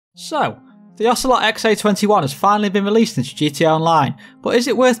So, the Ocelot XA-21 has finally been released into GTA Online, but is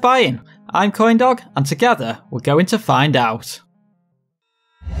it worth buying? I'm Coynedawg, and together we're going to find out.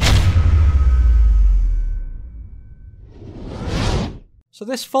 So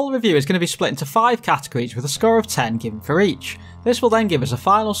this full review is going to be split into 5 categories with a score of 10 given for each. This will then give us a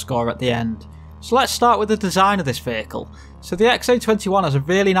final score at the end. So let's start with the design of this vehicle. So the XA-21 has a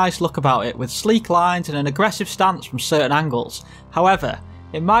really nice look about it with sleek lines and an aggressive stance from certain angles. However,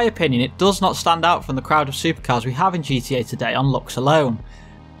 in my opinion, it does not stand out from the crowd of supercars we have in GTA today on looks alone.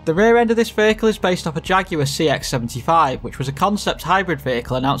 The rear end of this vehicle is based off a Jaguar CX-75, which was a concept hybrid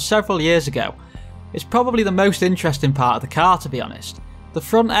vehicle announced several years ago. It's probably the most interesting part of the car, to be honest. The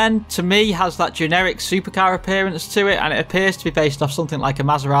front end, to me, has that generic supercar appearance to it, and it appears to be based off something like a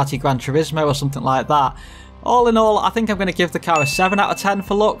Maserati Gran Turismo or something like that. All in all, I think I'm going to give the car a 7 out of 10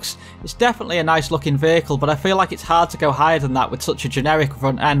 for looks. It's definitely a nice looking vehicle, but I feel like it's hard to go higher than that with such a generic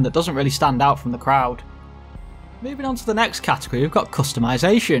front end that doesn't really stand out from the crowd. Moving on to the next category, we've got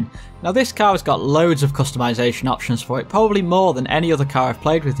customisation. Now this car has got loads of customisation options for it, probably more than any other car I've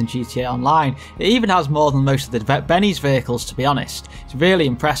played with in GTA Online. It even has more than most of the Benny's vehicles, to be honest. It's really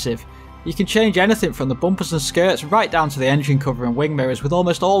impressive. You can change anything from the bumpers and skirts right down to the engine cover and wing mirrors, with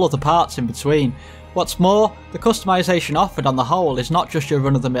almost all of the parts in between. What's more, the customisation offered on the whole is not just your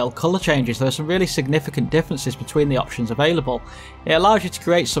run-of-the-mill colour changes. There are some really significant differences between the options available. It allows you to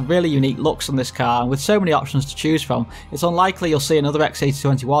create some really unique looks on this car, and with so many options to choose from, it's unlikely you'll see another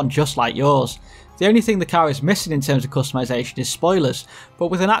XA-21 just like yours. The only thing the car is missing in terms of customisation is spoilers, but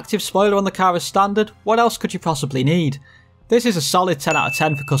with an active spoiler on the car as standard, what else could you possibly need? This is a solid 10 out of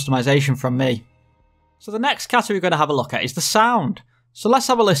 10 for customisation from me. So the next category we're going to have a look at is the sound. So let's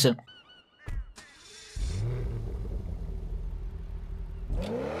have a listen.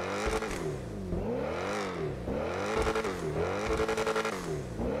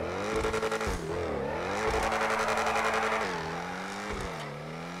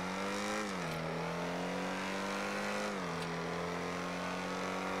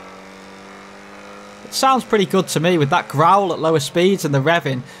 It sounds pretty good to me with that growl at lower speeds and the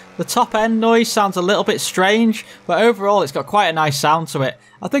revving. The top end noise sounds a little bit strange, but overall it's got quite a nice sound to it.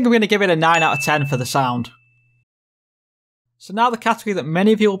 I think I'm going to give it a 9 out of 10 for the sound. So now the category that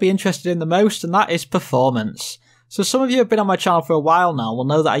many of you will be interested in the most, and that is performance. So some of you have been on my channel for a while now will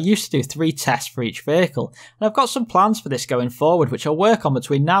know that I used to do 3 tests for each vehicle, and I've got some plans for this going forward which I'll work on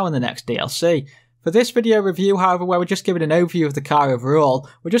between now and the next DLC. For this video review, however, where we're just giving an overview of the car overall,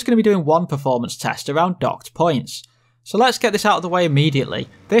 we're just going to be doing one performance test around docked points. So let's get this out of the way immediately.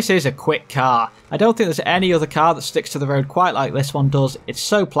 This is a quick car. I don't think there's any other car that sticks to the road quite like this one does. It's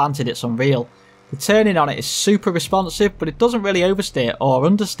so planted it's unreal. The turning on it is super responsive, but it doesn't really oversteer or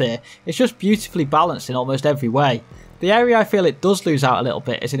understeer. It's just beautifully balanced in almost every way. The area I feel it does lose out a little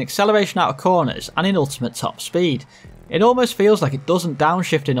bit is in acceleration out of corners and in ultimate top speed. It almost feels like it doesn't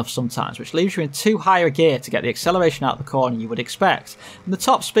downshift enough sometimes, which leaves you in too high a gear to get the acceleration out of the corner you would expect, and the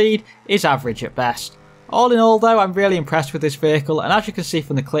top speed is average at best. All in all though, I'm really impressed with this vehicle, and as you can see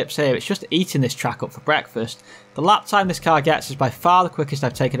from the clips here, it's just eating this track up for breakfast. The lap time this car gets is by far the quickest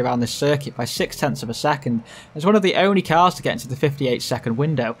I've taken around this circuit by 0.6 of a second. It's one of the only cars to get into the 58 second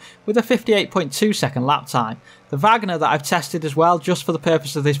window, with a 58.2 second lap time. The Wagner that I've tested as well, just for the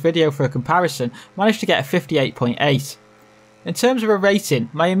purpose of this video for a comparison, managed to get a 58.8. In terms of a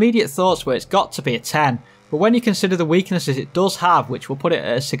rating, my immediate thoughts were it's got to be a 10, but when you consider the weaknesses it does have, which will put it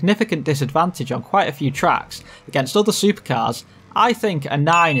at a significant disadvantage on quite a few tracks against other supercars, I think a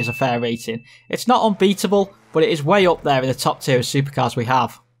 9 is a fair rating. It's not unbeatable, but it is way up there in the top tier of supercars we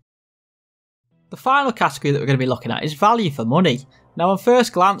have. The final category that we're going to be looking at is value for money. Now on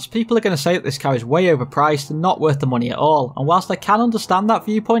first glance, people are going to say that this car is way overpriced and not worth the money at all, and whilst I can understand that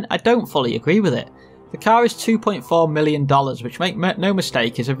viewpoint, I don't fully agree with it. The car is $2.4 million, which, make no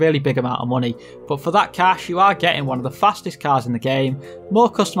mistake, is a really big amount of money, but for that cash you are getting one of the fastest cars in the game,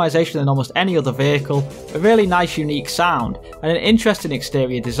 more customisation than almost any other vehicle, a really nice unique sound, and an interesting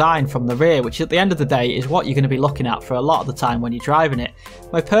exterior design from the rear, which at the end of the day is what you're going to be looking at for a lot of the time when you're driving it.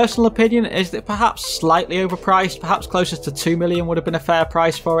 My personal opinion is that perhaps slightly overpriced, perhaps closest to $2 million would have been a fair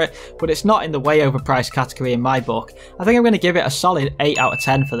price for it, but it's not in the way overpriced category in my book. I think I'm going to give it a solid 8 out of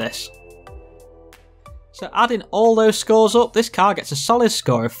 10 for this. So adding all those scores up, this car gets a solid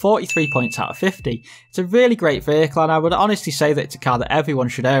score of 43 points out of 50. It's a really great vehicle, and I would honestly say that it's a car that everyone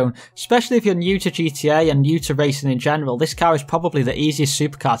should own. Especially if you're new to GTA and new to racing in general, this car is probably the easiest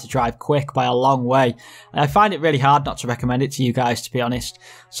supercar to drive quick by a long way. And I find it really hard not to recommend it to you guys, to be honest.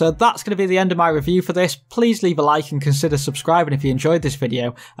 So that's going to be the end of my review for this. Please leave a like and consider subscribing if you enjoyed this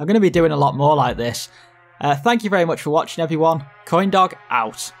video. I'm going to be doing a lot more like this. Thank you very much for watching everyone. Coynedawg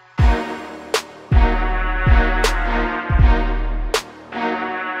out.